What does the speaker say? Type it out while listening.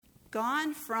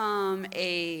gone from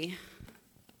a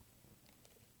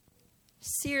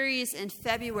series in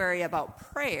February about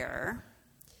prayer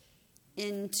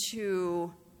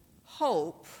into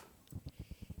hope,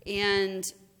 and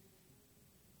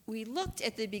we looked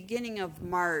at the beginning of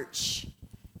March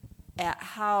at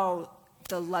how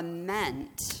the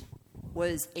lament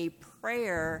was a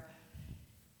prayer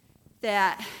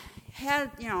that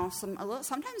had,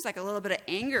 sometimes like a little bit of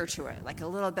anger to it, like a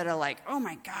little bit of like, oh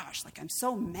my gosh, like I'm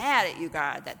so mad at you,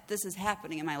 God, that this is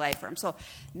happening in my life, or I'm so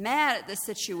mad at this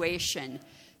situation.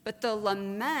 But the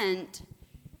lament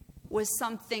was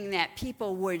something that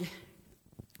people would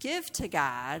give to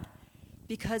God,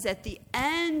 because at the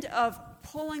end of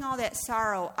pulling all that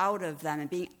sorrow out of them and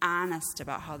being honest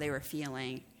about how they were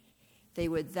feeling, they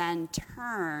would then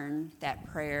turn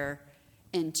that prayer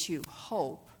into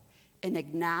hope and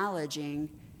acknowledging,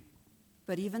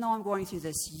 but even though I'm going through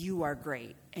this, you are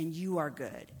great, and you are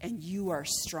good, and you are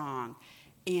strong,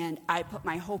 and I put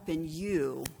my hope in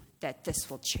you that this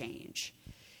will change.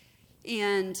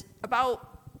 And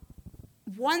about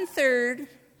 1/3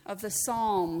 of the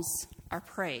Psalms are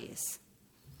praise.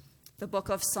 The book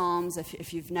of Psalms,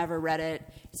 if you've never read it,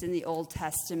 it's in the Old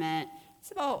Testament. It's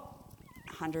about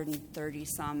 130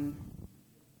 some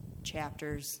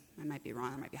chapters. I might be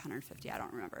wrong. It might be 150. I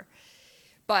don't remember.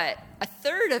 But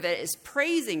 1/3 of it is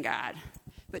praising God.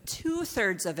 But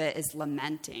 2/3 of it is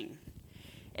lamenting.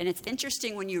 And it's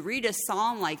interesting when you read a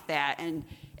psalm like that, and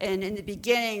in the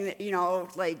beginning,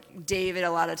 like David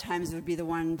a lot of times would be the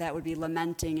one that would be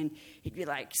lamenting, and he'd be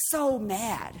like so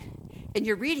mad. And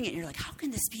you're reading it, and you're like, how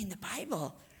can this be in the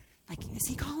Bible? Like, is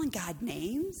he calling God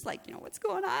names? Like, what's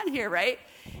going on here, right?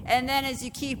 And then as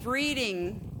you keep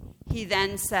reading, he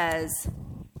then says,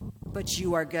 but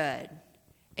you are good,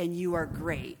 and you are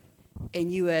great,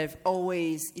 and you have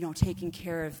always, taken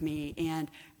care of me,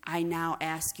 and I now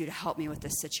ask you to help me with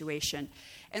this situation.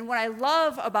 And what I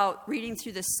love about reading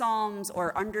through the Psalms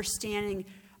or understanding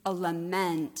a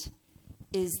lament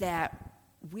is that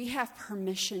we have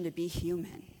permission to be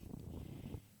human.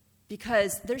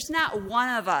 Because there's not one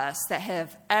of us that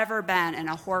have ever been in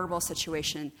a horrible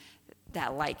situation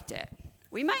that liked it.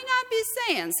 We might not be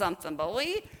saying something, but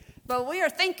we are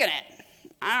thinking it.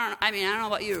 I don't know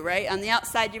about you, right? On the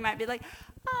outside, you might be like,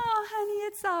 oh, honey,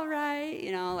 it's all right,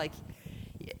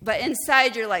 but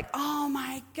inside you're like, oh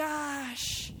my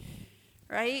gosh,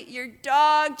 right? Your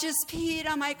dog just peed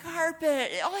on my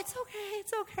carpet. Oh,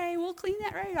 it's okay. We'll clean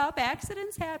that right up.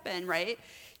 Accidents happen, right?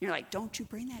 You're like, don't you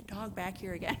bring that dog back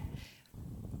here again.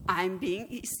 I'm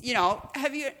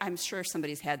sure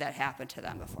somebody's had that happen to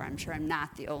them before. I'm sure I'm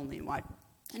not the only one.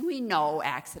 And we know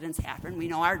accidents happen. We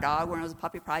know our dog, when it was a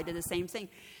puppy, probably did the same thing.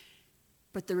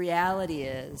 But the reality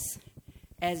is,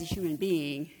 as a human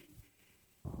being,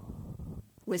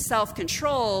 with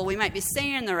self-control, we might be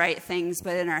saying the right things,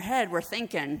 but in our head, we're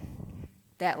thinking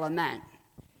that lament.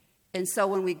 And so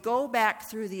when we go back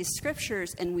through these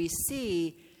scriptures and we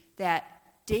see that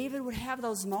David would have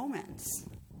those moments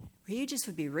where he just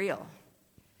would be real.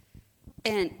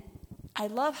 And I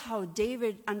love how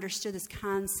David understood this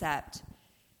concept.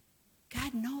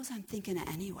 God knows I'm thinking it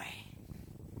anyway.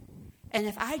 And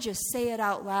if I just say it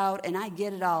out loud and I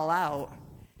get it all out,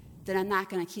 then I'm not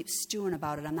going to keep stewing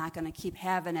about it. I'm not going to keep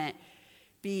having it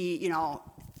be,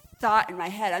 thought in my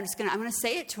head. I'm going to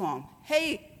say it to him.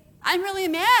 Hey, I'm really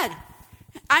mad.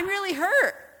 I'm really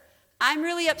hurt. I'm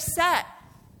really upset.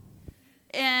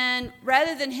 And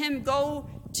rather than him go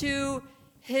to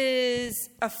his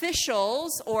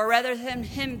officials, or rather than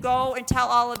him go and tell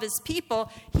all of his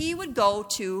people, he would go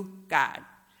to God.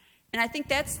 And I think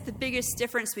that's the biggest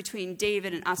difference between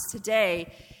David and us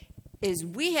today, is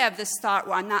we have this thought,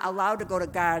 well, I'm not allowed to go to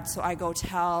God, so I go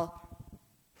tell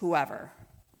whoever.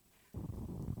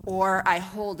 Or I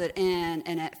hold it in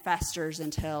and it festers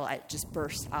until it just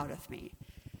bursts out of me.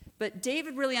 But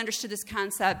David really understood this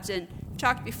concept, and we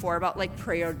talked before about like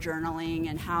prayer journaling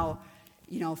and how,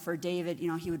 for David,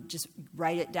 he would just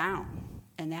write it down.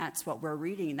 And that's what we're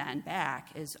reading then back,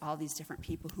 is all these different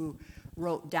people who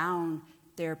wrote down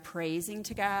their praising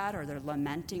to God or their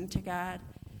lamenting to God.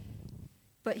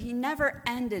 But he never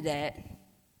ended it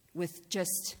with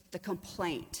just the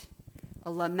complaint.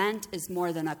 A lament is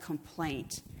more than a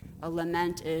complaint. A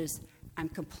lament is, I'm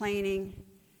complaining,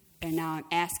 and now I'm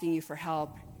asking you for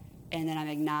help, and then I'm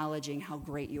acknowledging how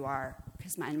great you are,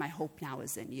 because my hope now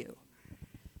is in you.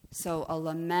 So a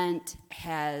lament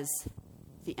has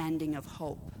the ending of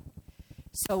hope.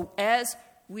 So as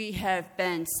we have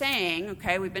been saying,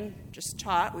 we've been just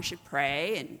taught we should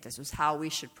pray, and this is how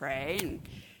we should pray, and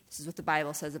this is what the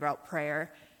Bible says about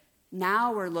prayer.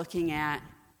 Now we're looking at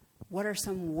what are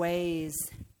some ways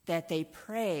that they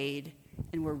prayed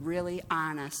and were really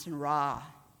honest and raw,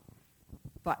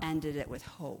 but ended it with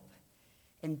hope.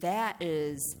 And that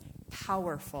is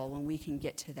powerful when we can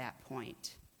get to that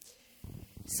point.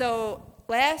 So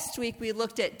last week we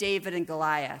looked at David and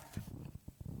Goliath.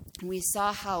 And we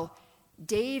saw how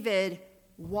David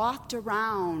walked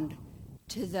around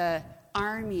to the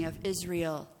army of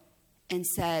Israel and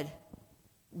said,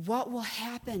 what will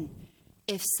happen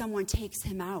if someone takes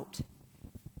him out?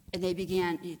 And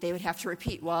they would have to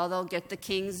repeat, well, they'll get the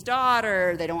king's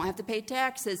daughter. They don't have to pay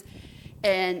taxes.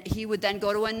 And he would then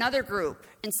go to another group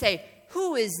and say,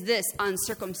 who is this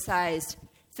uncircumcised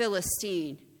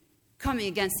Philistine coming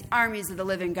against the armies of the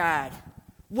living God?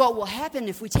 What will happen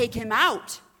if we take him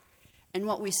out? And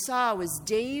what we saw was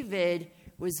David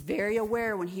was very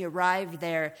aware when he arrived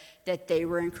there that they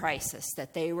were in crisis,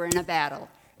 that they were in a battle.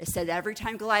 It said every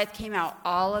time Goliath came out,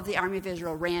 all of the army of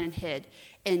Israel ran and hid.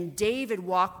 And David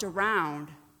walked around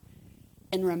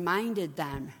and reminded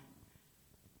them,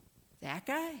 that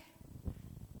guy?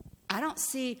 I don't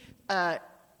see a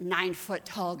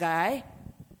 9-foot-tall guy.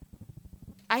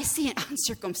 I see an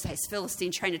uncircumcised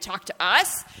Philistine trying to talk to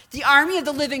us, the army of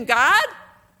the living God.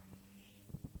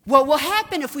 What will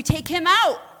happen if we take him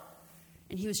out?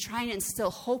 And he was trying to instill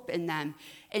hope in them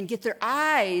and get their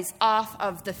eyes off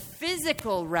of the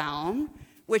physical realm,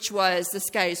 which was, this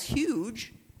guy is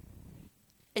huge,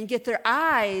 and get their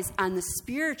eyes on the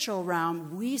spiritual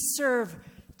realm. We serve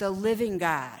the living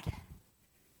God.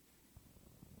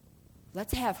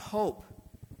 Let's have hope,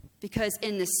 because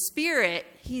in the spirit,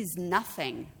 he's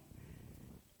nothing.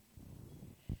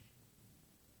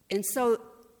 And so,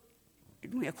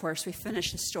 of course, we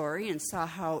finished the story and saw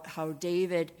how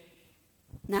David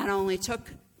not only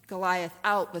took Goliath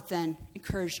out, but then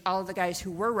encouraged all of the guys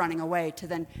who were running away to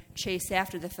then chase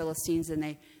after the Philistines, and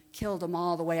they killed them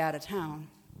all the way out of town.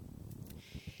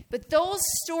 But those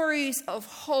stories of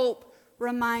hope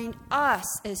remind us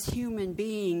as human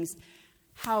beings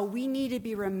how we need to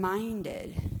be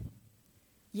reminded,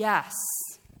 yes,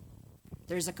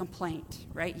 there's a complaint,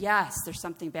 right? Yes, there's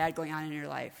something bad going on in your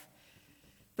life.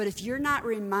 But if you're not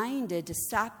reminded to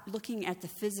stop looking at the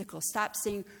physical, stop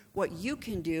seeing what you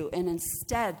can do, and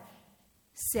instead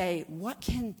say, what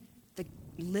can the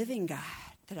living God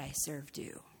that I serve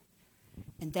do?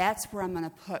 And that's where I'm going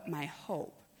to put my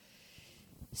hope.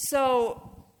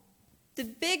 So the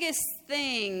biggest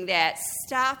thing that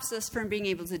stops us from being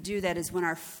able to do that is when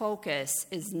our focus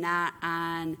is not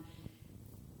on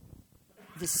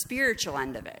the spiritual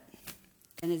end of it,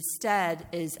 and instead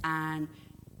is on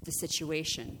the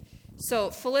situation. So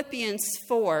Philippians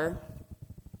 4,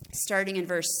 starting in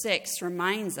verse 6,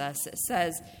 reminds us, it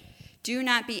says, do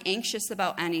not be anxious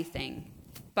about anything,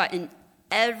 but in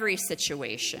every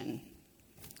situation,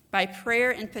 by prayer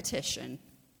and petition,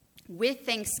 with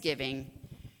thanksgiving,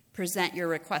 present your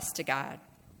request to God.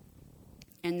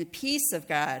 And the peace of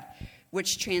God,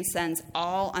 which transcends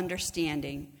all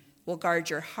understanding, will guard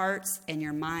your hearts and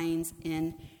your minds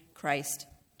in Christ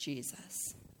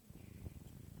Jesus.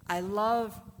 I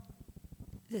love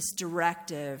this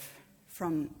directive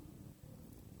from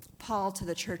Paul to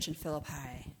the church in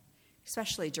Philippi,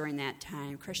 especially during that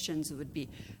time. Christians would be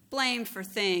blamed for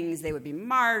things. They would be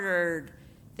martyred.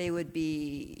 They would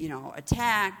be,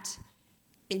 attacked.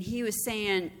 And he was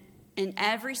saying, in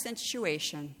every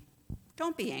situation,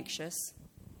 don't be anxious.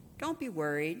 Don't be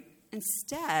worried.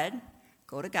 Instead,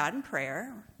 go to God in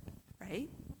prayer, right?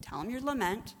 Tell him your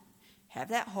lament. Have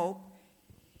that hope.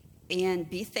 And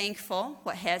be thankful.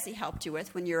 What has he helped you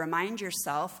with? When you remind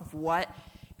yourself of what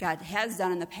God has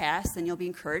done in the past, then you'll be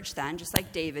encouraged then, just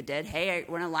like David did. Hey,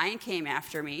 when a lion came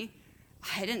after me,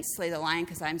 I didn't slay the lion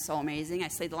because I'm so amazing. I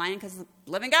slayed the lion because the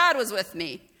living God was with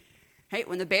me. Right?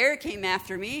 When the bear came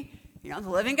after me, the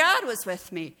living God was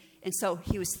with me. And so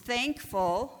he was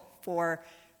thankful for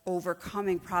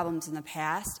overcoming problems in the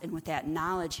past. And with that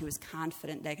knowledge, he was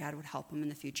confident that God would help him in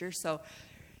the future. So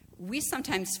we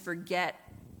sometimes forget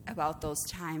about those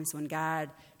times when God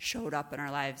showed up in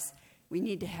our lives. We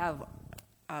need to have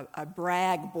a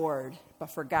brag board, but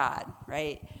for God,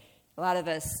 right? A lot of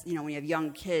us, when you have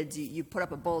young kids, you put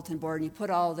up a bulletin board and you put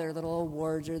all their little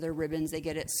awards or their ribbons they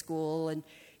get at school, and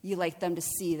you like them to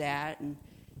see that.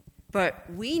 But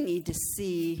we need to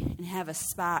see and have a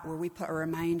spot where we put a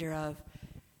reminder of,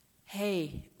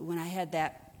 hey, when I had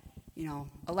that,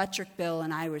 electric bill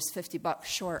and I was $50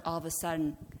 short, all of a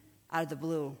sudden, out of the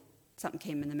blue, something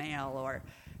came in the mail,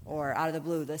 or out of the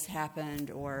blue, this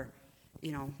happened, or,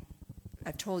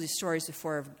 I've told you stories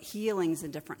before of healings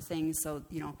and different things. So,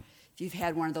 if you've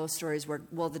had one of those stories where,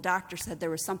 well, the doctor said there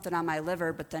was something on my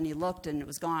liver, but then he looked and it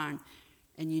was gone,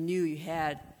 and you knew you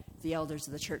had the elders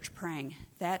of the church praying.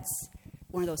 That's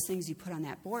one of those things you put on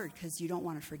that board because you don't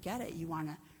want to forget it. You want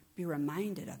to be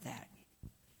reminded of that.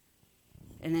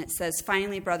 And it says,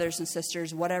 finally, brothers and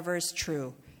sisters, whatever is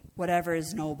true, whatever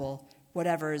is noble,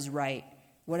 whatever is right,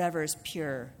 whatever is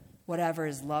pure, whatever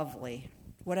is lovely,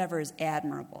 whatever is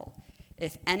admirable,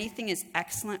 if anything is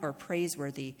excellent or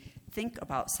praiseworthy, think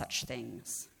about such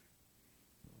things.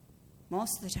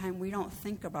 Most of the time, we don't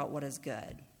think about what is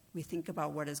good. We think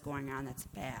about what is going on that's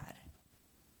bad.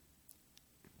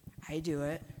 I do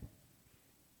it.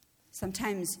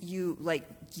 Sometimes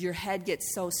your head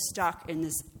gets so stuck in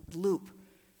this loop,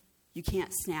 you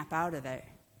can't snap out of it.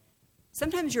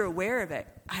 Sometimes you're aware of it.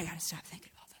 I got to stop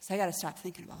thinking about this. I got to stop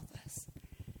thinking about this.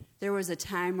 There was a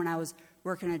time when I was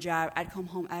working a job, I'd come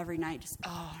home every night, just,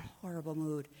 horrible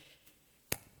mood.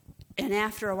 And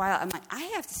after a while, I'm like, I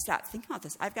have to stop thinking about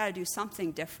this. I've got to do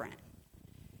something different.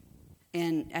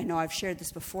 And I know I've shared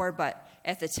this before, but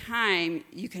at the time,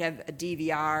 you could have a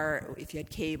DVR if you had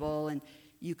cable, and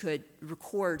you could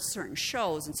record certain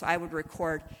shows. And so I would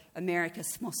record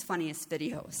America's Most Funniest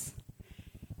Videos.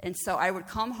 And so I would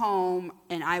come home,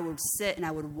 and I would sit, and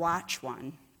I would watch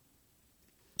one.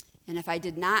 And if I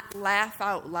did not laugh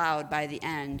out loud by the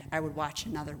end, I would watch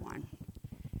another one.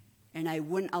 And I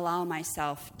wouldn't allow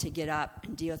myself to get up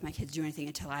and deal with my kids, do anything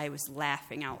until I was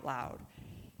laughing out loud.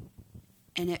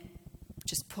 And it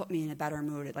just put me in a better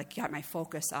mood. It got my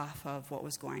focus off of what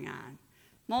was going on.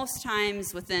 Most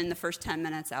times within the first 10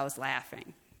 minutes, I was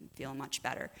laughing and feeling much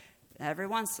better. But every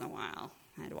once in a while,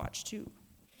 I had to watch two.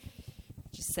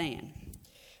 Just saying.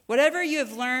 Whatever you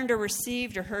have learned or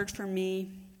received or heard from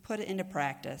me, put it into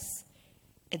practice,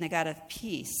 and the God of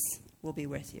peace will be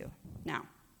with you. Now,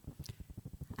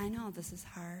 I know this is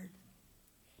hard.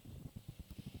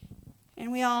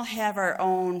 And we all have our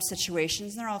own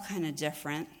situations, and they're all kind of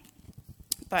different.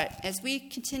 But as we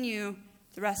continue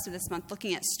the rest of this month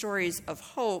looking at stories of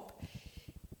hope,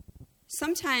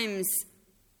 sometimes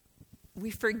we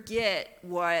forget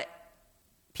what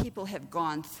people have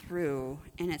gone through,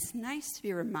 and it's nice to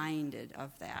be reminded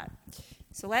of that.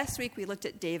 So last week we looked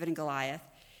at David and Goliath,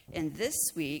 and this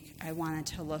week I wanted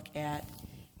to look at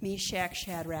Meshach,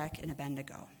 Shadrach, and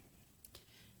Abednego.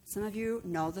 Some of you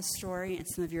know the story, and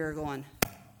some of you are going,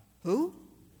 who?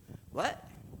 What?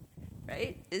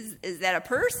 Right? Is that a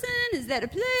person? Is that a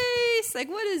place?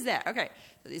 What is that? Okay,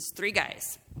 so these three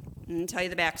guys. I'm going to tell you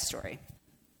the backstory.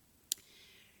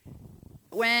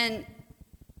 When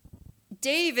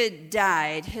David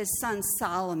died, his son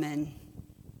Solomon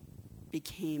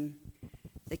became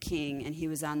the king, and he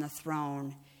was on the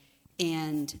throne,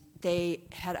 and they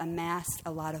had amassed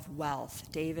a lot of wealth.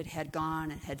 David had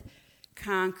gone and had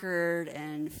conquered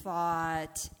and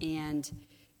fought, and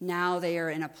now they are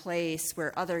in a place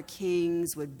where other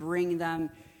kings would bring them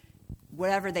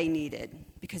whatever they needed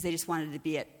because they just wanted to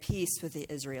be at peace with the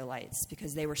Israelites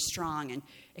because they were strong, and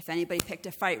if anybody picked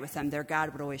a fight with them, their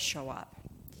God would always show up.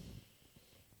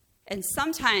 And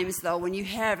sometimes, though, when you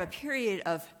have a period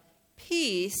of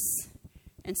peace,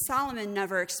 and Solomon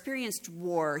never experienced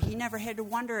war, he never had to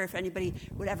wonder if anybody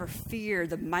would ever fear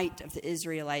the might of the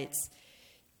Israelites,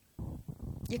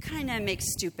 you kind of make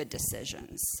stupid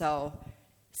decisions. So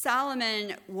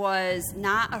Solomon was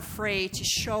not afraid to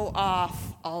show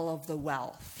off all of the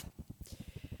wealth.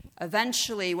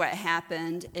 Eventually what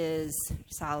happened is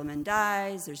Solomon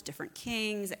dies, there's different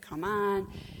kings that come on,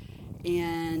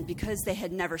 and because they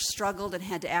had never struggled and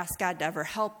had to ask God to ever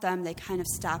help them, they kind of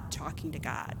stopped talking to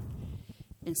God.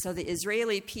 And so the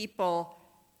Israeli people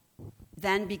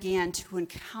then began to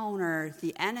encounter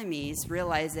the enemies,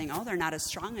 realizing, they're not as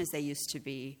strong as they used to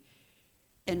be.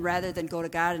 And rather than go to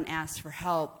God and ask for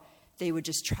help, they would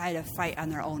just try to fight on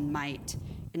their own might.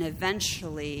 And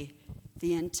eventually,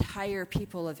 the entire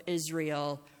people of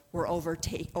Israel were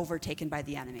overtaken by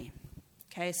the enemy.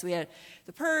 Okay, so we had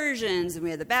the Persians and we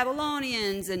had the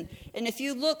Babylonians. And if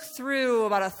you look through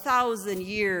about 1,000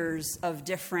 years of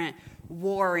different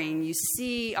warring, you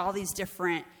see all these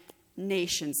different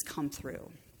nations come through.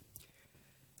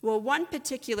 Well, one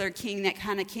particular king that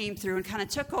kind of came through and kind of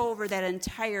took over that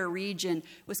entire region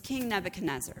was King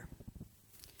Nebuchadnezzar.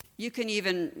 You can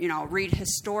even, read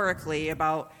historically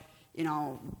about,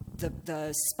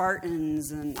 the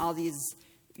Spartans and all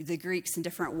the Greeks and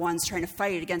different ones trying to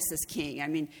fight against this king. I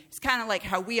mean, it's kind of like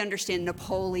how we understand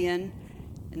Napoleon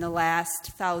in the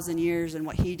last 1,000 years and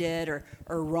what he did, or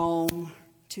Rome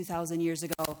 2,000 years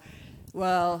ago.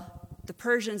 Well, the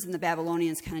Persians and the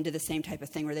Babylonians kind of did the same type of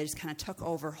thing where they just kind of took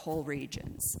over whole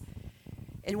regions.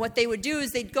 And what they would do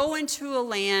is they'd go into a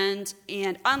land,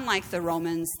 and unlike the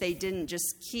Romans, they didn't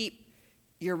just keep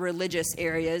your religious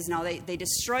areas. No, they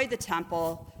destroyed the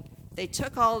temple. They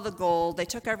took all the gold. They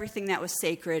took everything that was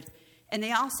sacred, And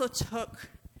they also took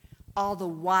all the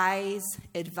wise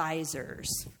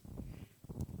advisors,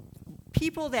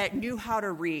 people that knew how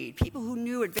to read, people who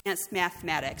knew advanced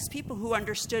mathematics, people who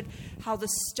understood how the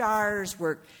stars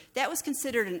worked. That was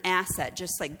considered an asset,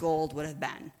 just like gold would have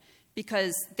been,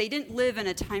 because they didn't live in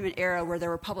a time and era where there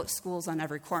were public schools on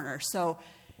every corner. So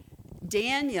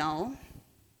Daniel,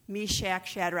 Meshach,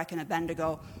 Shadrach, and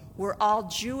Abednego were all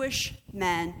Jewish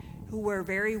men who were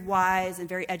very wise and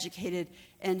very educated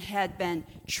and had been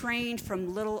trained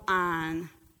from little on,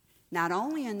 not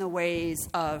only in the ways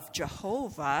of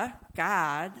Jehovah,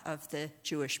 God of the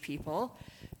Jewish people,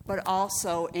 but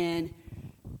also in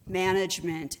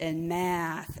management and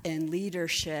math and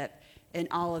leadership and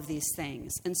all of these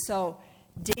things. And so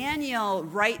Daniel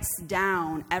writes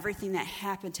down everything that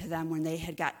happened to them when they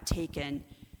had got taken.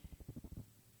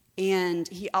 And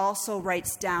he also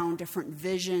writes down different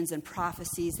visions and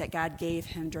prophecies that God gave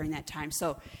him during that time.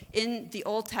 So in the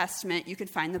Old Testament, you can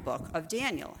find the book of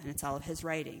Daniel, and it's all of his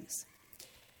writings.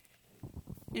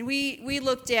 And we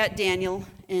looked at Daniel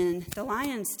in the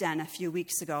lion's den a few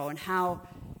weeks ago and how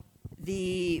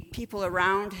the people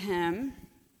around him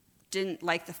didn't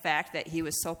like the fact that he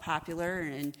was so popular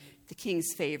and the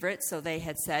king's favorite. So they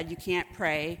had said, you can't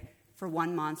pray for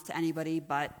 1 month to anybody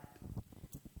but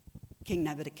King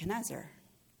Nebuchadnezzar.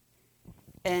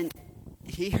 And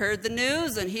he heard the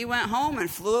news, and he went home and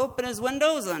flew open his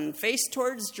windows and faced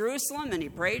towards Jerusalem, and he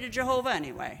prayed to Jehovah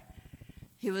anyway.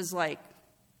 He was like,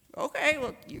 okay,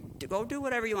 well, you go do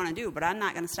whatever you want to do, but I'm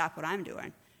not going to stop what I'm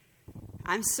doing.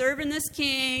 I'm serving this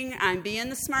king. I'm being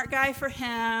the smart guy for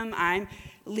him. I'm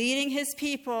leading his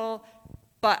people,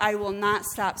 but I will not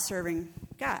stop serving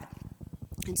God.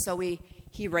 And so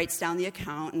he writes down the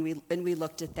account, and we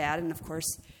looked at that, and of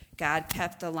course, God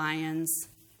kept the lions'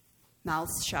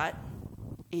 mouths shut,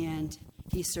 and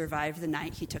he survived the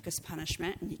night. He took his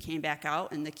punishment, and he came back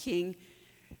out, and the king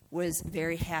was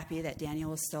very happy that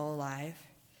Daniel was still alive.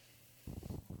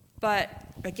 But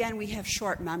again, we have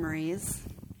short memories,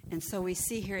 and so we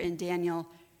see here in Daniel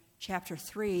chapter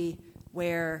 3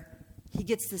 where he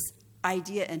gets this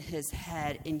idea in his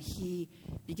head, and he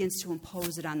begins to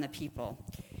impose it on the people.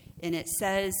 And it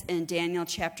says in Daniel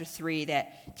chapter 3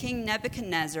 that King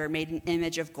Nebuchadnezzar made an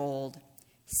image of gold,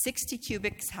 60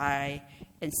 cubits high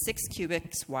and 6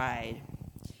 cubits wide.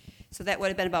 So that would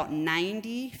have been about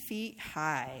 90 feet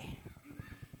high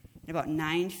and about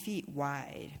 9 feet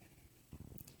wide.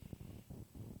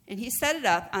 And he set it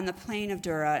up on the plain of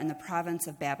Dura in the province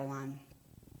of Babylon.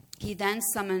 He then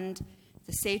summoned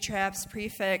the satraps,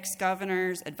 prefects,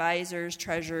 governors, advisors,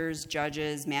 treasurers,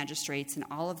 judges, magistrates, and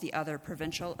all of the other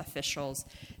provincial officials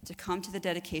to come to the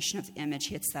dedication of the image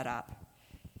he had set up.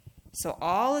 So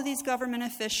all of these government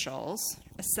officials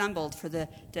assembled for the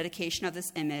dedication of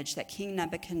this image that King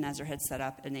Nebuchadnezzar had set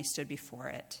up, and they stood before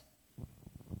it.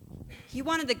 He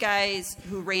wanted the guys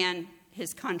who ran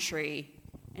his country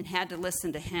and had to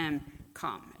listen to him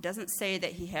come. It doesn't say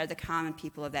that he had the common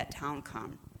people of that town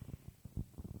come.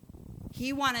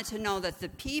 He wanted to know that the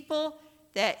people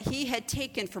that he had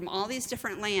taken from all these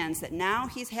different lands, that now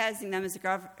he's having them as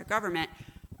a government,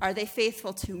 are they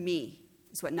faithful to me?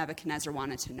 Is what Nebuchadnezzar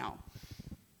wanted to know.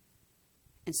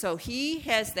 And so he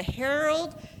has the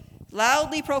herald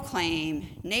loudly proclaim,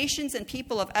 nations and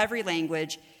people of every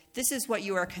language, this is what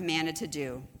you are commanded to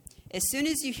do. As soon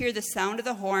as you hear the sound of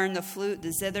the horn, the flute,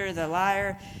 the zither, the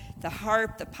lyre, the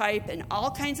harp, the pipe, and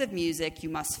all kinds of music, you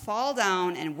must fall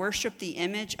down and worship the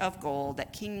image of gold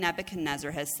that King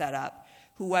Nebuchadnezzar has set up.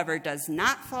 Whoever does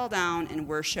not fall down and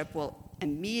worship will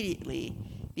immediately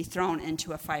be thrown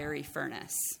into a fiery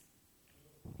furnace.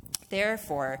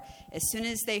 Therefore, as soon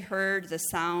as they heard the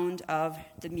sound of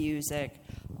the music,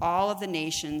 all of the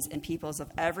nations and peoples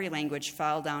of every language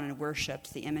fell down and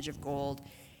worshipped the image of gold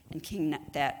and King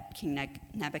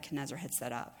Nebuchadnezzar had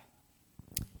set up.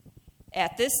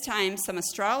 At this time, some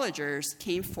astrologers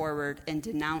came forward and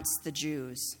denounced the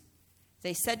Jews.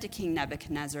 They said to King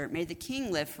Nebuchadnezzar, "May the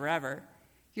king live forever.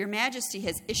 Your Majesty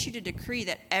has issued a decree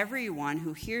that everyone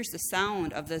who hears the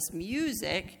sound of this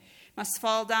music must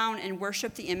fall down and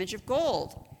worship the image of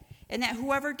gold, and that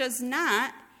whoever does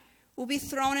not will be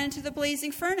thrown into the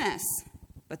blazing furnace.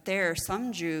 But there are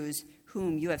some Jews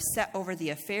whom you have set over the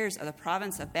affairs of the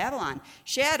province of Babylon,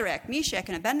 Shadrach, Meshach,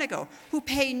 and Abednego, who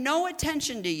pay no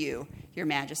attention to you, your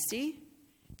Majesty.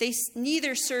 They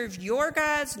neither serve your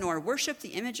gods nor worship the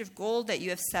image of gold that you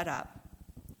have set up."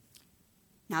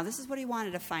 Now, this is what he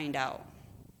wanted to find out.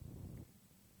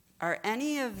 Are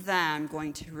any of them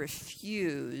going to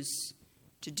refuse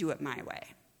to do it my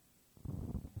way?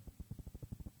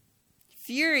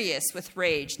 Furious with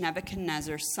rage,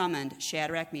 Nebuchadnezzar summoned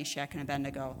Shadrach, Meshach, and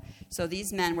Abednego. So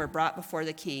these men were brought before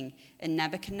the king, and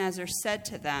Nebuchadnezzar said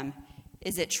to them,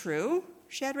 "Is it true,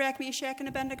 Shadrach, Meshach, and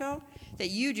Abednego, that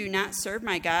you do not serve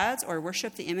my gods or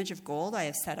worship the image of gold I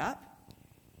have set up?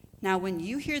 Now when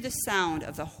you hear the sound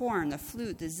of the horn, the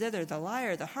flute, the zither, the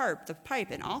lyre, the harp, the pipe,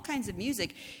 and all kinds of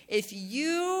music, if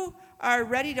you are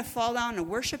ready to fall down and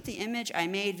worship the image I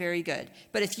made, very good.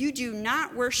 But if you do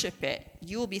not worship it,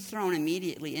 you will be thrown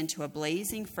immediately into a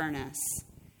blazing furnace.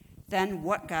 Then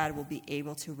what God will be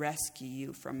able to rescue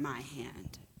you from my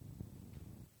hand?"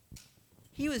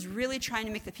 He was really trying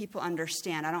to make the people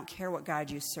understand, I don't care what God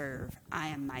you serve, I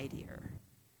am mightier.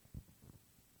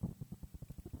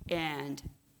 And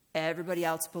everybody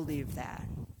else believed that.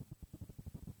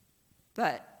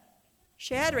 But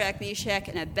Shadrach, Meshach,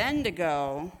 and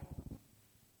Abednego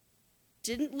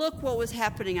didn't look what was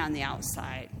happening on the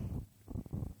outside.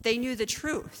 They knew the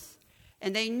truth.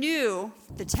 And they knew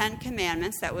the 10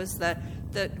 Commandments. That was the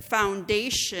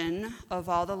foundation of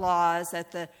all the laws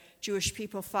that the Jewish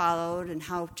people followed and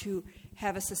how to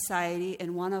have a society.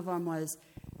 And one of them was,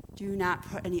 do not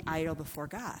put any idol before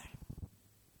God.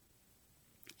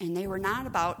 And they were not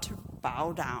about to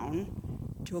bow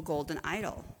down to a golden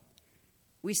idol.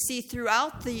 We see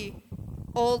throughout the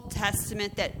Old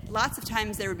Testament that lots of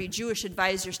times there would be Jewish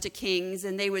advisors to kings,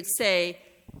 and they would say,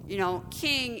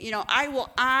 King, I will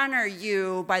honor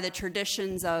you by the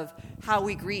traditions of how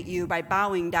we greet you, by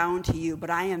bowing down to you,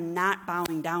 but I am not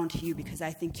bowing down to you because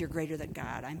I think you're greater than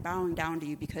God. I'm bowing down to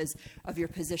you because of your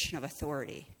position of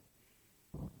authority.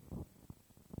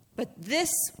 But this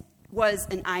was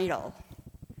an idol.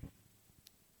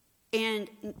 And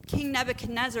King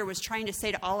Nebuchadnezzar was trying to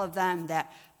say to all of them that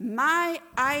my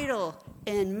idol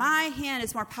in my hand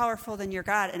is more powerful than your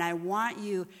God, and I want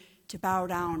you to bow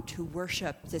down to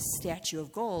worship this statue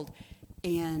of gold.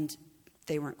 And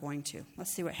they weren't going to.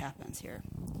 Let's see what happens here.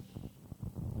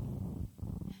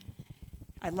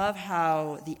 I love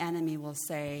how the enemy will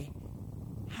say,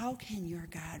 how can your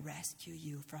God rescue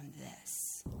you from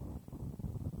this?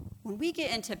 When we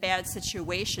get into bad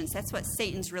situations, that's what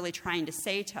Satan's really trying to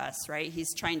say to us, right?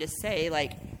 He's trying to say,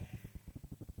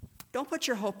 don't put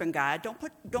your hope in God.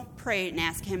 Don't pray and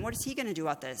ask him, what is he going to do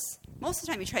about this? Most of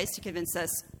the time he tries to convince us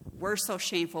we're so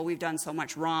shameful, we've done so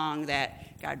much wrong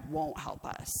that God won't help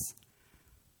us.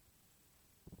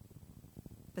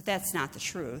 But that's not the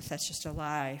truth. That's just a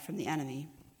lie from the enemy.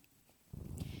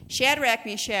 Shadrach,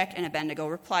 Meshach, and Abednego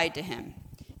replied to him,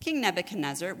 King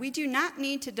Nebuchadnezzar, we do not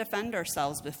need to defend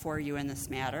ourselves before you in this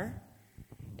matter.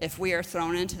 If we are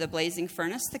thrown into the blazing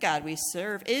furnace, the God we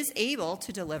serve is able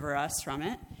to deliver us from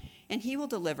it, and he will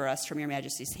deliver us from your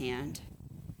majesty's hand.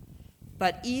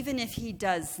 But even if he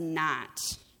does not,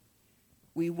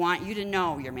 we want you to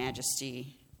know, your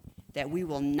majesty, that we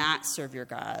will not serve your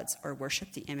gods or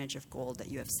worship the image of gold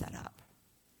that you have set up.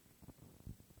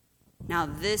 Now,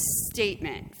 this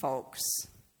statement, folks,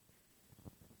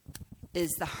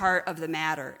 is the heart of the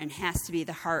matter and has to be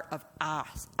the heart of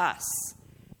us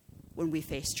when we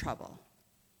face trouble.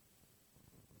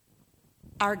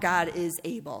 Our God is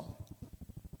able.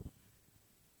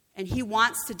 And he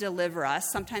wants to deliver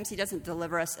us. Sometimes he doesn't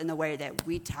deliver us in the way that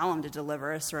we tell him to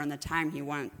deliver us or in the time he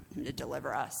wants him to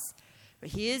deliver us. But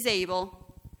he is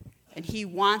able, and he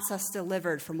wants us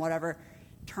delivered from whatever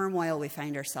turmoil we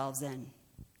find ourselves in.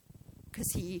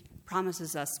 Because he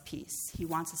promises us peace. He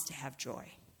wants us to have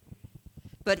joy.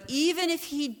 But even if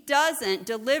he doesn't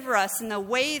deliver us in the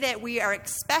way that we are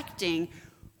expecting,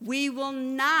 we will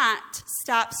not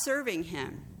stop serving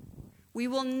him. We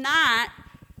will not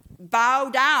bow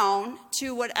down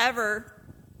to whatever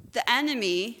the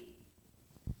enemy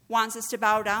wants us to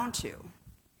bow down to.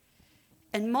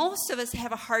 And most of us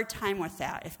have a hard time with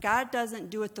that. If God doesn't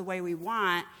do it the way we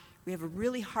want, we have a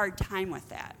really hard time with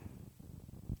that.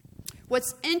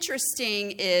 What's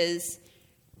interesting is,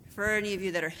 for any of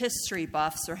you that are history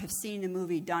buffs or have seen the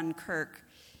movie Dunkirk,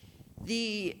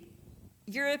 the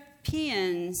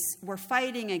Europeans were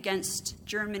fighting against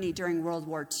Germany during World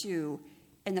War II,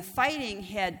 and the fighting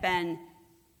had been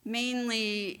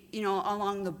mainly,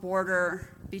 along the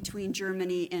border between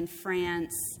Germany and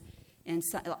France and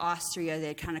Austria. They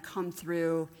had kind of come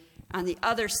through. On the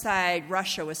other side,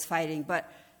 Russia was fighting.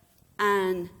 But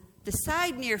on the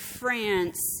side near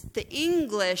France, the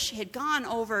English had gone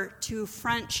over to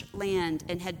French land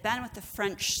and had been with the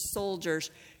French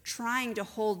soldiers trying to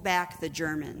hold back the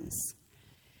Germans.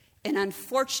 And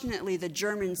unfortunately, the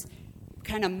Germans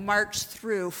kind of marched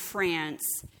through France,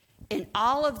 and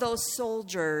all of those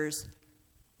soldiers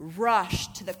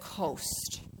rushed to the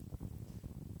coast.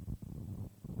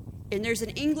 And there's an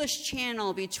English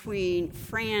channel between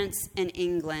France and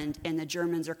England, and the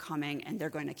Germans are coming, and they're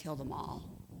going to kill them all.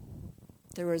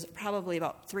 There was probably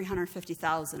about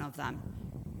 350,000 of them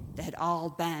that had all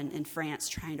been in France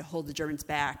trying to hold the Germans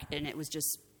back, and it was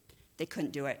just, they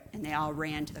couldn't do it, and they all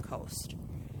ran to the coast.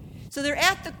 So they're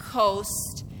at the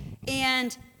coast,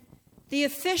 and the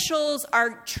officials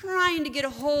are trying to get a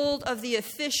hold of the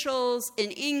officials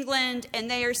in England,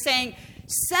 and they are saying,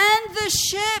 send the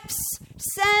ships,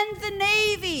 send the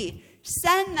Navy,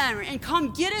 send them, and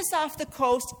come get us off the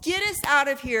coast, get us out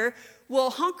of here.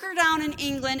 We'll hunker down in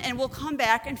England, and we'll come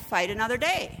back and fight another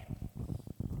day.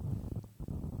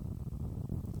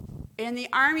 And the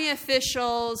Army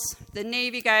officials, the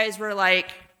Navy guys were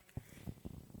like,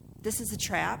 this is a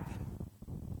trap.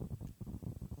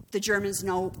 The Germans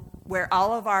know where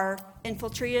all of our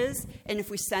infantry is, and if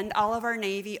we send all of our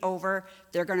Navy over,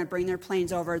 they're going to bring their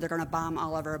planes over, they're going to bomb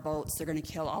all of our boats, they're going to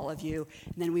kill all of you,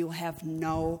 and then we will have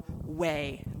no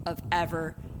way of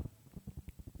ever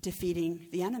defeating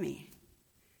the enemy.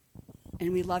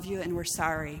 And we love you and we're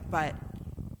sorry, but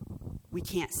we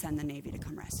can't send the Navy to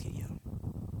come rescue you.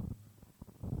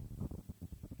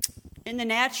 In the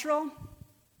natural,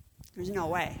 there's no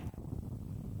way.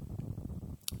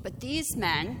 But these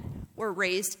men were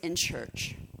raised in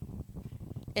church.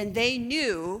 And they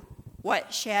knew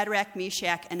what Shadrach,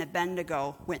 Meshach, and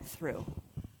Abednego went through.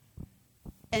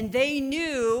 And they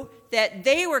knew that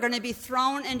they were going to be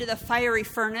thrown into the fiery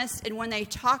furnace. And when they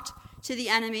talked to the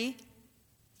enemy,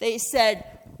 they said,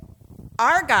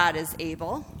 our God is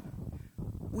able.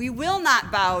 We will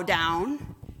not bow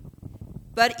down.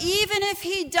 But even if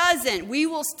he doesn't, we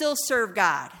will still serve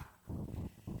God.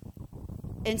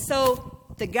 And so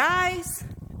the guys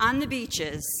on the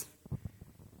beaches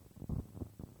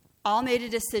all made a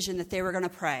decision that they were going to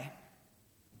pray.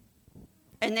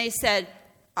 And they said,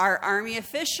 our army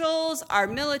officials, our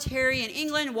military in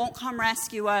England won't come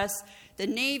rescue us. The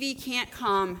Navy can't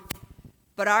come.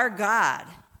 But our God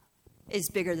is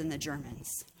bigger than the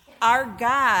Germans. Our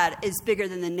God is bigger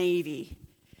than the Navy.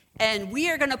 And we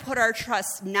are going to put our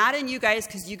trust not in you guys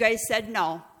because you guys said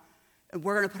no.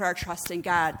 We're going to put our trust in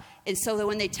God. And so that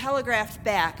when they telegraphed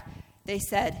back, they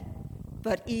said,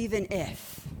 but even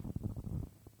if,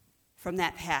 from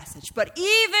that passage, but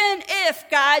even if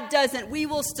God doesn't, we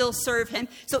will still serve him.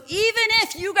 So even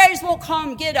if you guys won't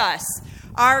come get us,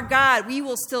 our God, we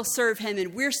will still serve him,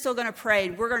 and we're still going to pray,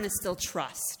 and we're going to still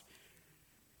trust.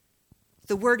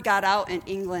 The word got out in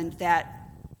England that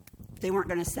they weren't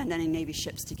going to send any Navy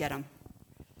ships to get them,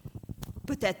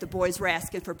 but that the boys were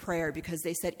asking for prayer because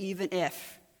they said, even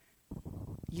if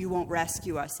you won't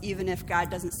rescue us, even if God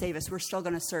doesn't save us, we're still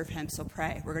going to serve him, so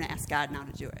pray. We're going to ask God now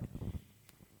to do it.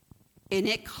 And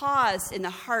it caused in the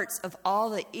hearts of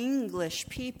all the English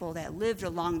people that lived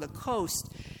along the coast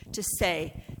to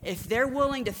say, if they're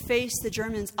willing to face the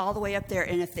Germans all the way up there,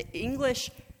 and if the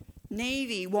English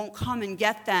Navy won't come and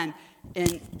get them,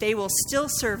 and they will still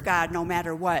serve God no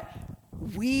matter what,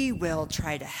 we will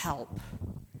try to help.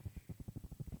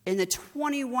 And the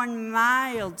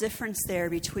 21-mile difference there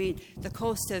between the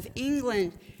coast of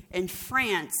England and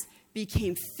France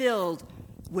became filled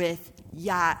with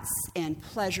yachts and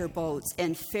pleasure boats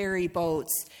and ferry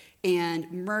boats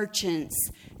and merchants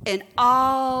and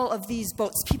all of these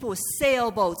boats, people with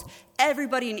sailboats,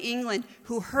 everybody in England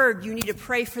who heard you need to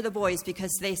pray for the boys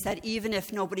because they said, even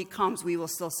if nobody comes, we will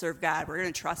still serve God. We're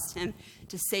going to trust him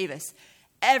to save us.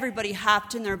 Everybody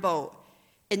hopped in their boat,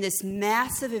 and this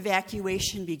massive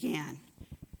evacuation began.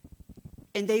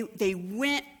 And they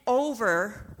went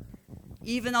over,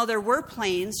 even though there were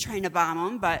planes trying to bomb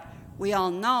them, but we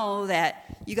all know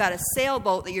that you got a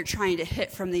sailboat that you're trying to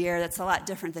hit from the air. That's a lot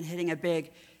different than hitting a big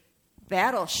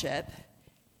battleship.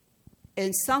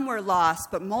 And some were lost,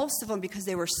 but most of them, because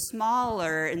they were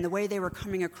smaller and the way they were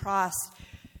coming across,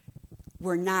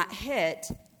 were not hit.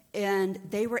 And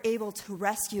they were able to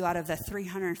rescue out of the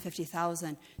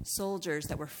 350,000 soldiers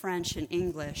that were French and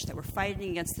English that were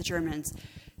fighting against the Germans,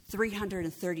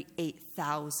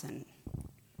 338,000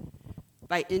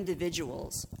 by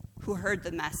individuals who heard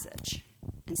the message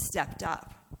and stepped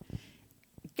up.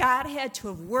 God had to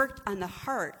have worked on the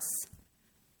hearts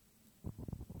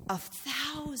of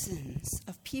thousands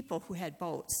of people who had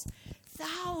boats,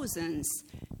 thousands,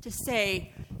 to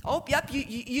say, oh, yep,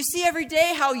 you see every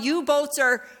day how U-boats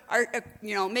are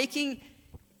making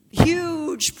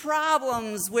huge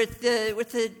problems with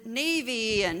the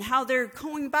Navy and how they're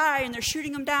going by and they're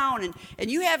shooting them down,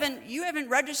 and you haven't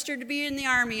registered to be in the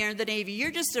Army or the Navy.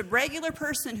 You're just a regular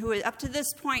person who up to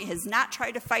this point has not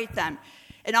tried to fight them.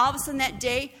 And all of a sudden that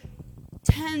day,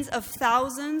 tens of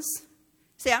thousands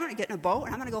Say, I'm going to get in a boat,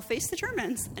 and I'm going to go face the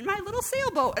Germans in my little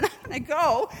sailboat, and I'm going to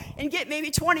go and get maybe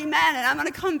 20 men, and I'm going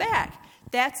to come back.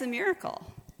 That's a miracle.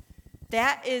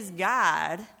 That is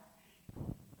God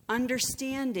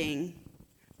understanding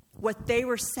what they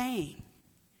were saying.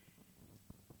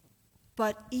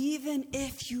 But even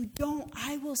if you don't,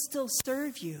 I will still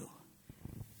serve you.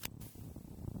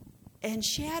 And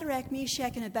Shadrach,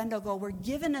 Meshach, and Abednego were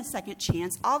given a second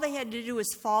chance. All they had to do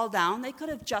was fall down. They could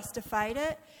have justified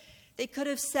it. They could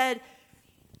have said,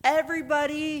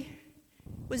 everybody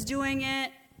was doing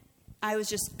it. I was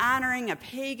just honoring a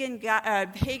pagan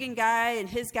guy and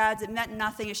his gods. It meant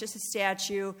nothing. It's just a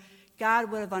statue. God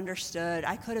would have understood.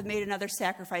 I could have made another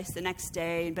sacrifice the next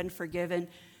day and been forgiven.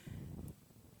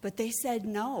 But they said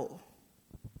no.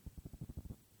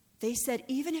 They said,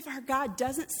 even if our God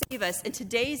doesn't save us, and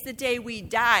today's the day we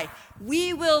die,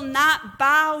 we will not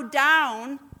bow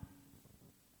down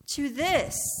to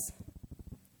this.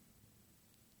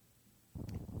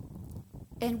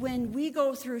 And when we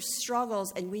go through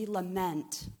struggles and we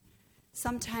lament,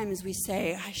 sometimes we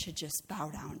say, I should just bow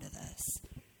down to this.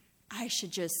 I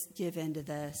should just give in to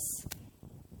this.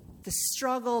 The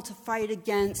struggle to fight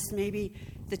against maybe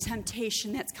the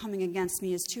temptation that's coming against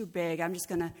me is too big. I'm just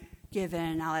going to give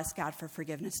in. I'll ask God for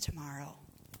forgiveness tomorrow.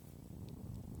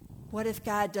 What if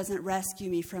God doesn't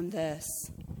rescue me from this?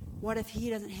 What if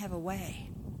he doesn't have a way?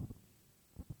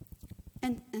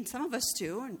 And some of us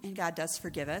do, and God does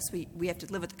forgive us. We have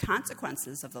to live with the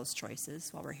consequences of those choices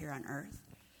while we're here on earth.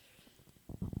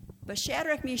 But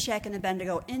Shadrach, Meshach, and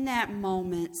Abednego in that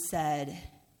moment said,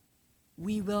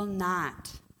 we will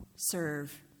not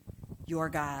serve your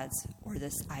gods or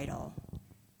this idol.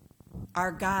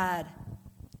 Our God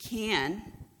can,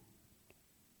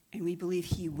 and we believe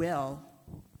he will,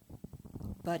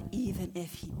 but even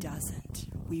if he doesn't,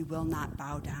 we will not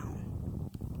bow down.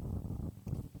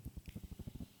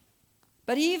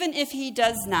 But even if he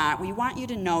does not, we want you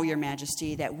to know, Your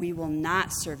Majesty, that we will not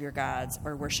serve your gods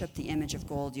or worship the image of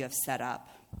gold you have set up.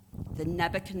 Then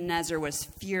Nebuchadnezzar was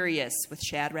furious with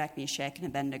Shadrach, Meshach, and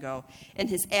Abednego, and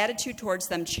his attitude towards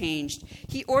them changed.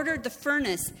 He ordered the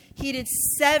furnace heated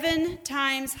 7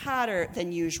 times hotter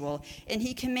than usual, and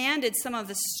he commanded some of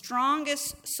the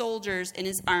strongest soldiers in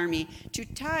his army to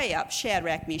tie up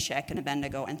Shadrach, Meshach, and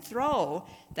Abednego and throw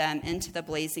them into the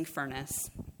blazing furnace.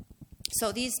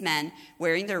 So these men,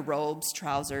 wearing their robes,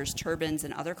 trousers, turbans,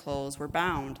 and other clothes, were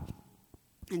bound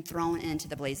and thrown into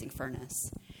the blazing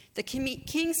furnace. The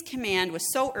king's command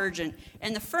was so urgent,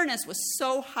 and the furnace was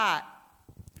so hot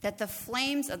that the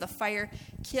flames of the fire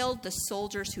killed the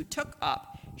soldiers who took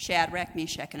up Shadrach,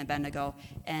 Meshach, and Abednego,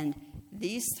 and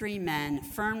these 3 men,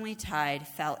 firmly tied,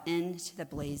 fell into the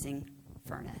blazing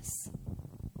furnace.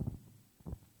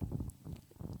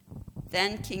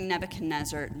 Then King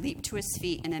Nebuchadnezzar leaped to his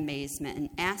feet in amazement and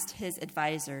asked his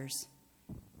advisors,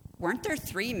 weren't there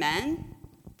 3 men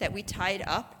that we tied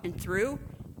up and threw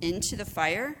into the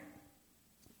fire?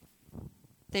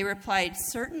 They replied,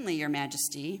 certainly, Your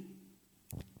Majesty.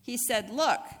 He said,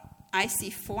 look, I see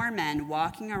 4 men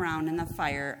walking around in the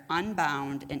fire,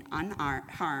 unbound and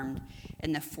unharmed,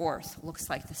 and the 4th looks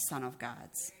like the Son of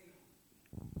God's.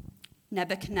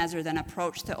 Nebuchadnezzar then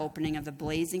approached the opening of the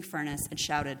blazing furnace and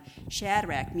shouted,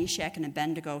 Shadrach, Meshach, and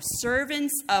Abednego,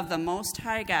 servants of the Most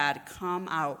High God, come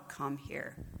out, come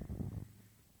here.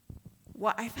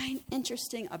 What I find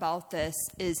interesting about this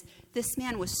is this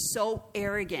man was so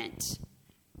arrogant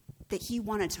that he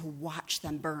wanted to watch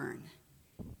them burn.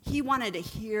 He wanted to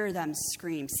hear them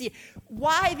scream. See,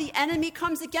 why the enemy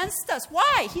comes against us?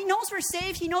 Why? He knows we're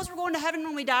saved. He knows we're going to heaven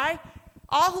when we die.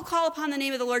 All who call upon the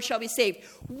name of the Lord shall be saved.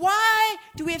 Why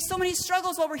do we have so many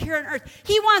struggles while we're here on earth?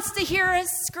 He wants to hear us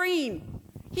scream.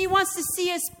 He wants to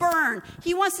see us burn.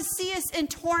 He wants to see us in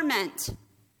torment.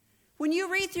 When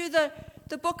you read through the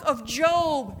book of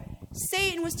Job,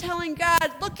 Satan was telling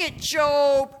God, look at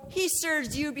Job. He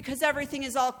serves you because everything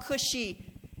is all cushy.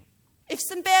 If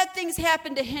some bad things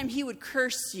happen to him, he would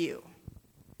curse you.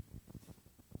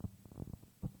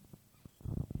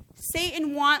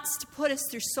 Satan wants to put us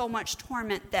through so much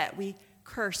torment that we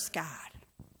curse God.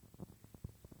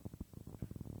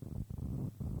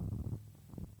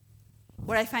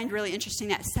 What I find really interesting,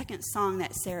 that second song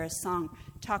that Sarah sung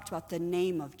talked about the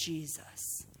name of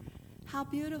Jesus. How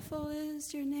beautiful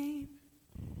is your name,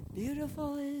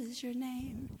 beautiful is your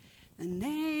name, the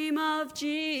name of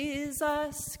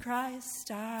Jesus Christ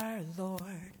our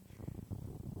Lord.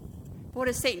 But what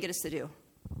does Satan get us to do?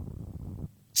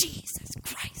 Jesus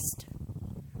Christ.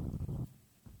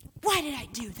 Why did I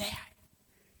do that?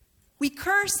 We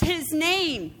curse his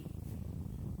name.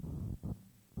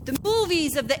 The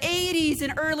movies of the 80s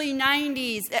and early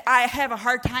 90s, I have a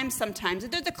hard time sometimes.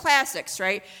 They're the classics,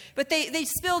 right? But they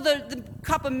spill the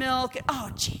cup of milk.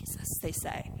 Oh, Jesus, they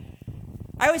say.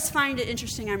 I always find it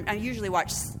interesting. I usually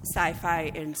watch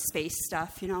sci-fi and space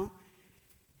stuff,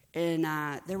 And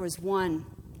there was one,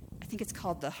 I think it's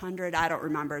called The 100. I don't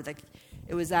remember.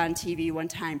 It was on TV one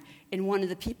time. And one of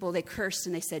the people, they cursed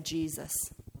and they said, Jesus.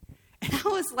 And I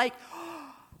was like,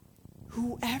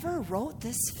 whoever wrote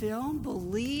this film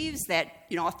believes that,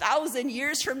 1,000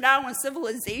 years from now when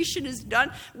civilization is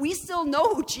done, we still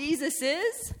know who Jesus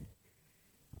is?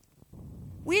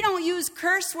 We don't use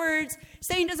curse words.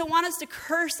 Satan doesn't want us to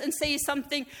curse and say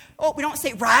something. Oh, we don't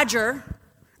say Roger.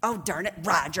 Oh, darn it,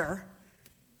 Roger.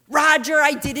 Roger,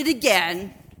 I did it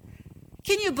again.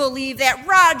 Can you believe that?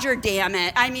 Roger, damn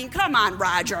it. I mean, come on,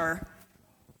 Roger.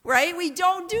 Right? We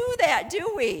don't do that,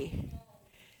 do we?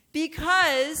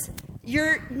 Because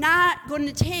you're not going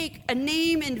to take a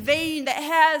name in vain that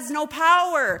has no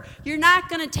power. You're not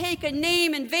going to take a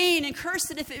name in vain and curse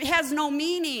it if it has no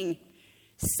meaning.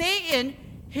 Satan,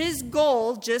 his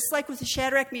goal, just like with the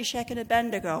Shadrach, Meshach, and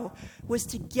Abednego, was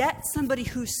to get somebody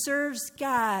who serves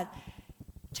God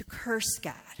to curse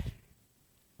God.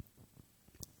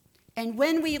 And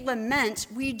when we lament,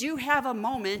 we do have a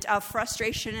moment of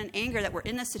frustration and anger that we're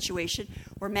in a situation.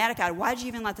 We're mad at God. Why did you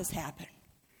even let this happen?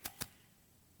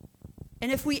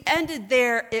 And if we ended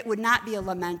there, it would not be a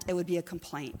lament, it would be a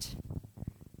complaint.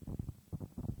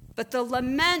 But the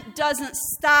lament doesn't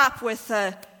stop with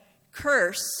a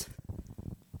curse.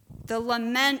 The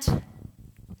lament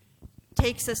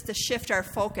takes us to shift our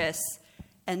focus,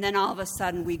 and then all of a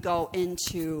sudden we go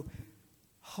into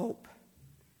hope.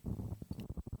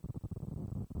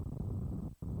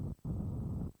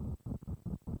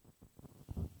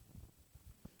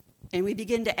 And we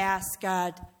begin to ask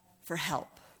God for help.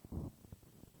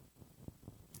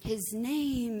 His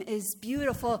name is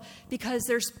beautiful because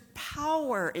there's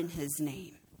power in his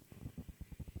name.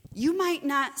 You might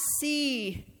not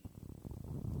see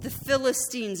the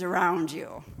Philistines around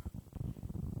you,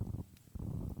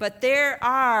 but there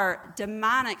are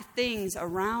demonic things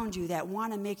around you that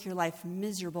want to make your life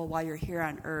miserable while you're here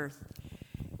on earth.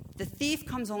 The thief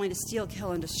comes only to steal,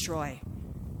 kill, and destroy.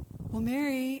 Well,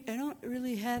 Mary, I don't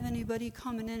really have anybody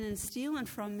coming in and stealing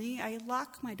from me. I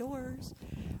lock my doors.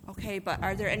 Okay, but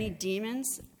are there any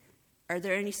demons? Are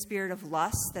there any spirit of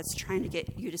lust that's trying to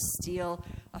get you to steal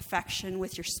affection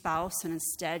with your spouse, and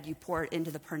instead you pour it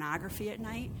into the pornography at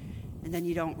night, and then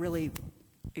you're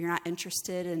not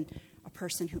interested in a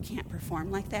person who can't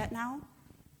perform like that now?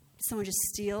 Did someone just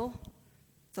steal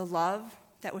the love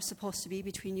that was supposed to be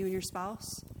between you and your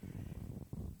spouse?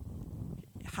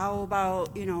 How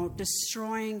about,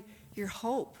 destroying your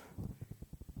hope,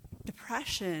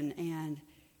 depression, and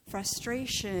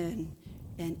frustration,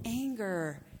 and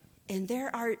anger? And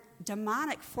there are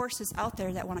demonic forces out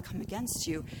there that want to come against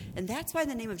you. And that's why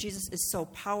the name of Jesus is so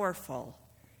powerful.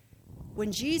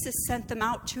 When Jesus sent them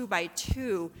out 2 by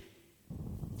 2,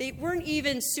 they weren't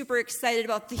even super excited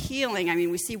about the healing. I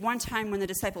mean, we see one time when the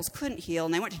disciples couldn't heal,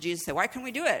 and they went to Jesus and said, why couldn't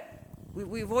we do it?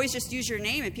 We've always just used your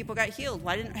name and people got healed.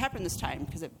 Why didn't it happen this time?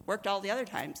 Because it worked all the other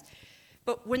times.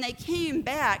 But when they came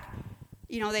back,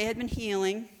 they had been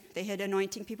healing. They had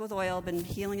anointing people with oil, been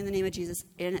healing in the name of Jesus.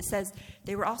 And it says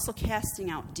they were also casting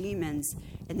out demons.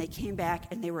 And they came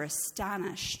back and they were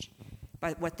astonished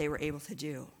by what they were able to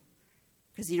do.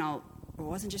 Because, it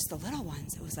wasn't just the little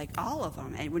ones. It was like all of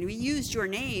them. And when we used your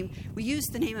name, we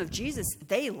used the name of Jesus,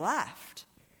 they left.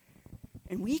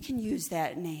 And we can use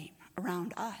that name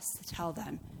around us to tell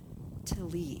them to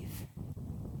leave.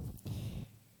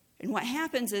 And what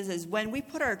happens is when we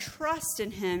put our trust in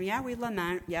him, we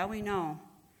lament, we know.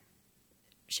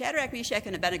 Shadrach, Meshach,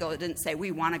 and Abednego didn't say,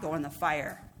 we want to go in the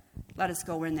fire. Let us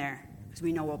go in there because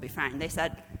we know we'll be fine. They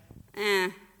said,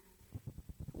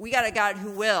 we got a God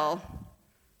who will,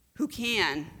 who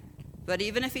can, but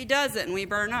even if he doesn't and we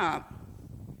burn up,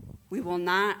 we will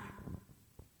not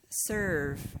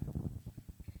serve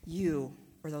you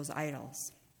or those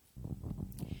idols.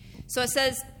 So it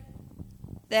says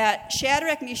that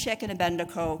Shadrach, Meshach, and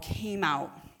Abednego came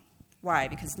out. Why?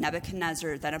 Because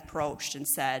Nebuchadnezzar then approached and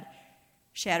said,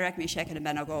 Shadrach, Meshach, and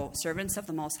Abednego, servants of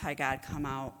the Most High God,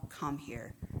 come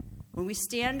here. When we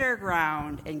stand our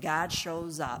ground and God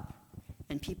shows up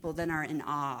and people then are in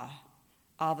awe,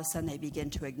 all of a sudden they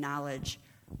begin to acknowledge,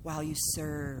 wow, you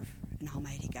serve an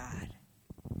almighty God.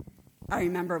 I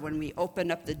remember when we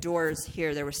opened up the doors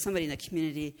here, there was somebody in the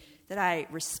community that I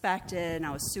respected, and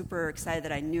I was super excited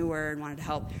that I knew her and wanted to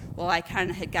help. Well, I kind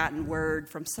of had gotten word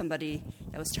from somebody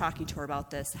that was talking to her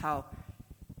about this, how,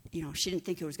 she didn't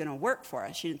think it was going to work for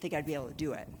us. She didn't think I'd be able to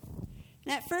do it.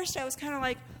 And at first I was kind of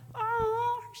like,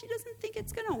 oh, she doesn't think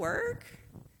it's going to work.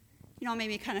 It made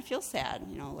me kind of feel sad,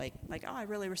 like, oh, I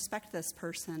really respect this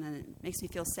person, and it makes me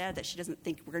feel sad that she doesn't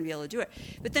think we're going to be able to do it.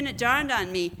 But then it dawned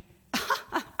on me,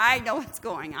 I know what's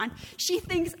going on. She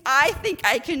thinks I think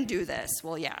I can do this.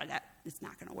 Well, yeah, it's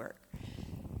not going to work.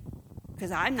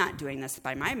 Because I'm not doing this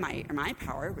by my might or my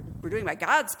power. We're doing it by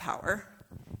God's power.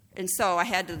 And so I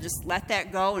had to just let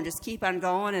that go and just keep on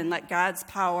going and let God's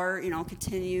power,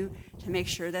 continue to make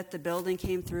sure that the building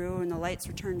came through and the lights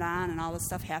were turned on and all this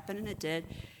stuff happened, and it did.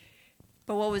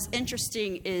 But what was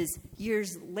interesting is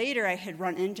years later I had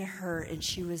run into her, and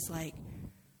she was like,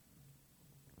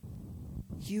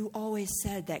 you always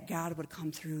said that God would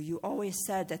come through. You always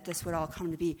said that this would all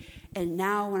come to be. And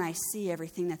now when I see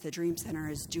everything that the Dream Center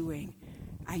is doing,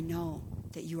 I know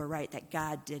that you are right, that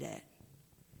God did it.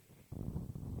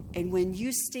 And when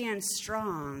you stand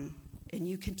strong and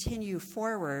you continue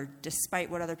forward despite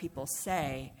what other people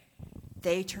say,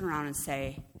 they turn around and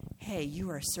say, hey, you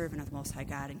are a servant of the Most High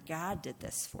God, and God did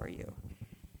this for you.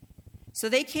 So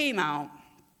they came out,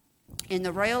 and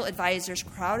the royal advisors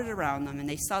crowded around them, and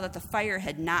they saw that the fire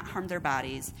had not harmed their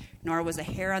bodies, nor was a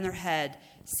hair on their head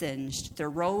singed.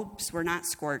 Their robes were not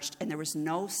scorched, and there was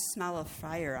no smell of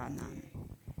fire on them.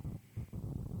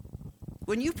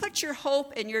 When you put your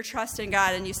hope and your trust in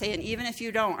God, and you say, and even if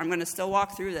you don't, I'm going to still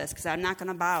walk through this, because I'm not going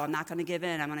to bow, I'm not going to give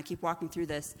in, I'm going to keep walking through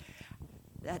this.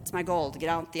 That's my goal, to get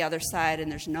out the other side,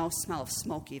 and there's no smell of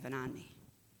smoke even on me.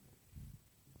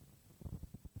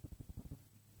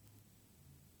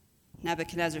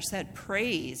 Nebuchadnezzar said,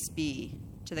 praise be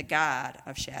to the God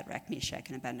of Shadrach, Meshach,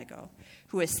 and Abednego,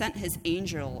 who has sent his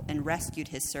angel and rescued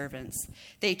his servants.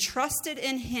 They trusted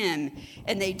in him,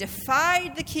 and they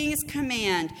defied the king's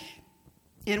command,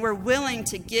 and were willing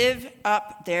to give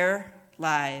up their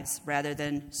lives rather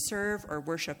than serve or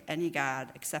worship any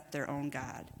god except their own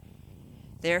God.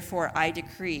 Therefore, I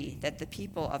decree that the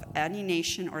people of any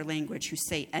nation or language who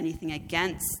say anything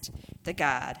against the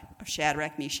God of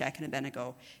Shadrach, Meshach, and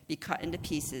Abednego be cut into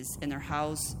pieces, and their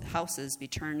houses be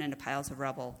turned into piles of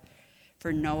rubble,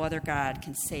 for no other God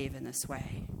can save in this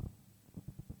way.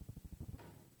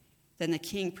 Then the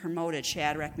king promoted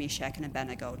Shadrach, Meshach, and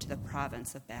Abednego to the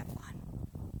province of Babylon.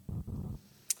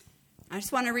 I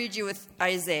just want to read you with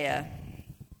Isaiah,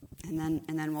 and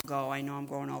then we'll go. I know I'm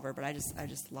going over, but I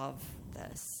just love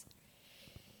this.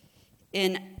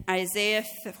 In Isaiah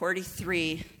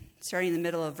 43, starting in the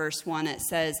middle of verse 1, it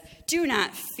says, do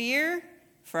not fear,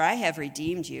 for I have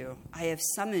redeemed you. I have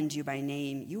summoned you by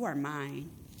name. You are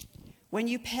mine. When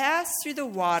you pass through the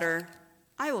water,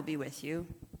 I will be with you.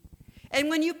 And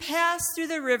when you pass through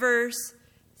the rivers,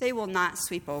 they will not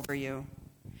sweep over you.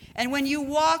 And when you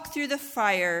walk through the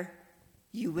fire,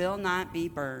 you will not be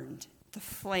burned. The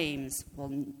flames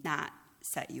will not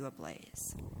set you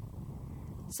ablaze.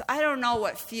 So I don't know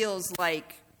what feels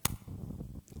like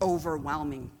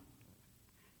overwhelming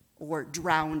or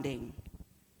drowning,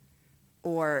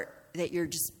 or that you're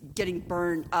just getting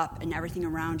burned up and everything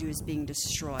around you is being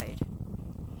destroyed.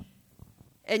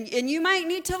 And you might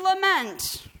need to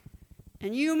lament,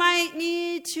 and you might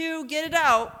need to get it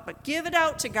out, but give it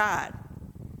out to God.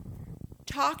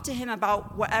 Talk to him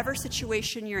about whatever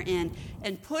situation you're in,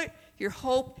 and put your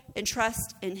hope and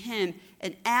trust in him,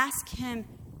 and ask him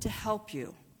to help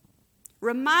you.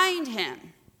 Remind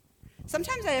him.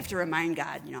 Sometimes I have to remind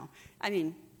God,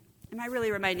 am I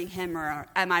really reminding him, or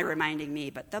am I reminding me?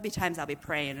 But there'll be times I'll be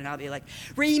praying and I'll be like,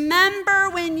 remember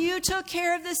when you took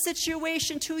care of this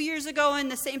situation 2 years ago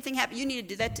and the same thing happened? You need to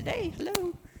do that today.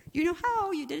 Hello. You know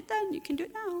how. You did it then. You can do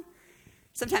it now.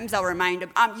 Sometimes I'll remind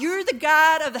him, you're the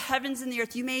God of the heavens and the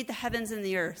earth. You made the heavens and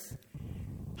the earth.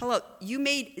 Hello. You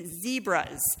made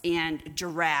zebras and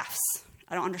giraffes.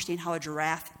 I don't understand how a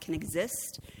giraffe can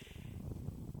exist.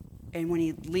 And when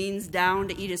he leans down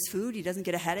to eat his food, he doesn't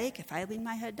get a headache. If I lean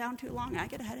my head down too long, I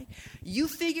get a headache. You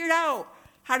figured out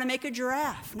how to make a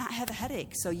giraffe not have a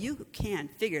headache, so you can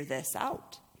figure this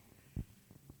out.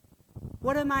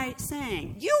 What am I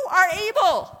saying? You are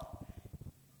able.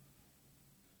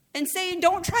 And saying,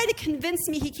 don't try to convince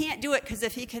me he can't do it, because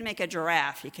if he can make a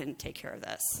giraffe, he can take care of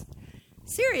this.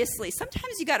 Seriously,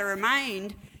 sometimes you got to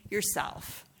remind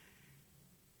yourself.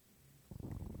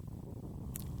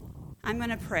 I'm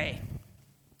going to pray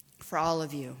for all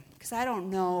of you, because I don't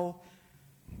know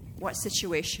what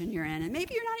situation you're in. And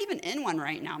maybe you're not even in one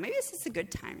right now. Maybe this is a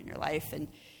good time in your life, and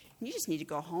you just need to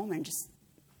go home and just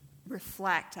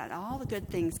reflect on all the good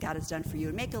things God has done for you,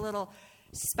 and make a little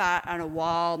spot on a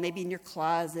wall, maybe in your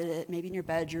closet, maybe in your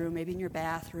bedroom, maybe in your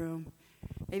bathroom,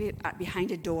 maybe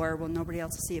behind a door where nobody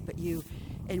else will see it but you.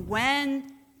 And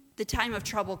when the time of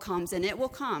trouble comes, and it will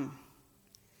come,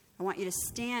 I want you to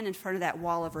stand in front of that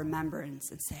wall of remembrance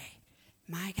and say,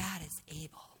 my God is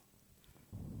able.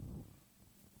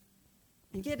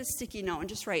 And get a sticky note and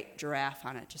just write giraffe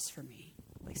on it just for me.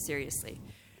 Like, seriously.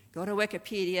 Go to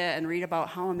Wikipedia and read about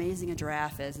how amazing a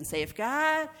giraffe is and say, if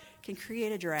God can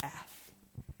create a giraffe,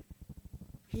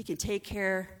 he can take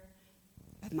care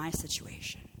of my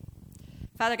situation.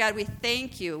 Father God, we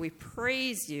thank you. We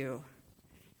praise you.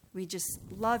 We just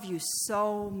love you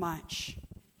so much.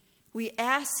 We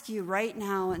ask you right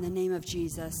now in the name of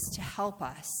Jesus to help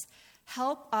us.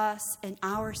 Help us in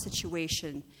our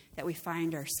situation that we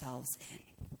find ourselves in.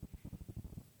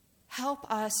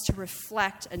 Help us to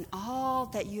reflect on all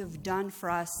that you have done for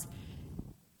us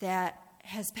that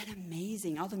has been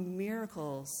amazing, all the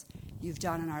miracles you've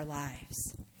done in our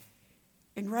lives.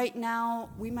 And right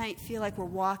now, we might feel like we're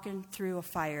walking through a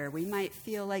fire. We might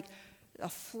feel like the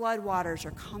flood waters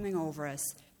are coming over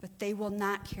us, but they will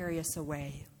not carry us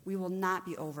away. We will not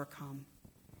be overcome.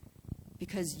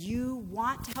 Because you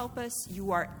want to help us,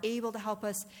 you are able to help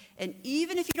us, and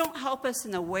even if you don't help us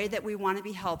in the way that we want to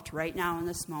be helped right now in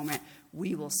this moment,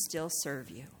 we will still serve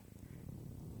you.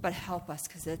 But help us,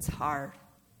 because it's hard.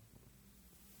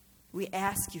 We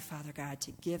ask you, Father God,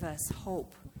 to give us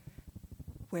hope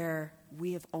where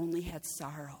we have only had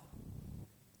sorrow.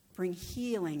 Bring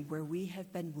healing where we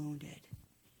have been wounded.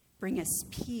 Bring us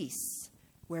peace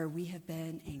where we have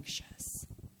been anxious.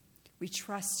 We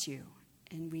trust you,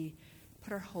 and we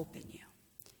put our hope in you.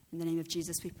 In the name of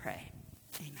Jesus we pray.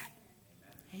 Amen.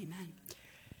 Amen.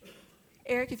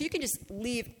 Eric, if you can just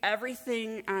leave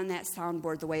everything on that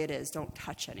soundboard the way it is, don't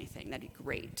touch anything, that'd be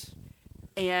great.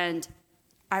 And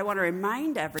I want to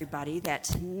remind everybody that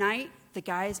tonight the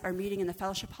guys are meeting in the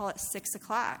fellowship hall at 6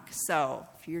 o'clock. So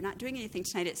if you're not doing anything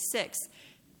tonight at 6,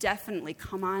 definitely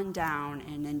come on down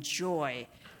and enjoy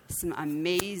some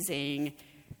amazing,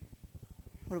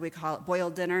 what do we call it,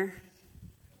 boiled dinner?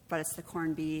 But it's the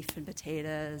corned beef and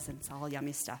potatoes, and it's all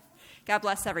yummy stuff. God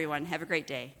bless everyone. Have a great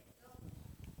day.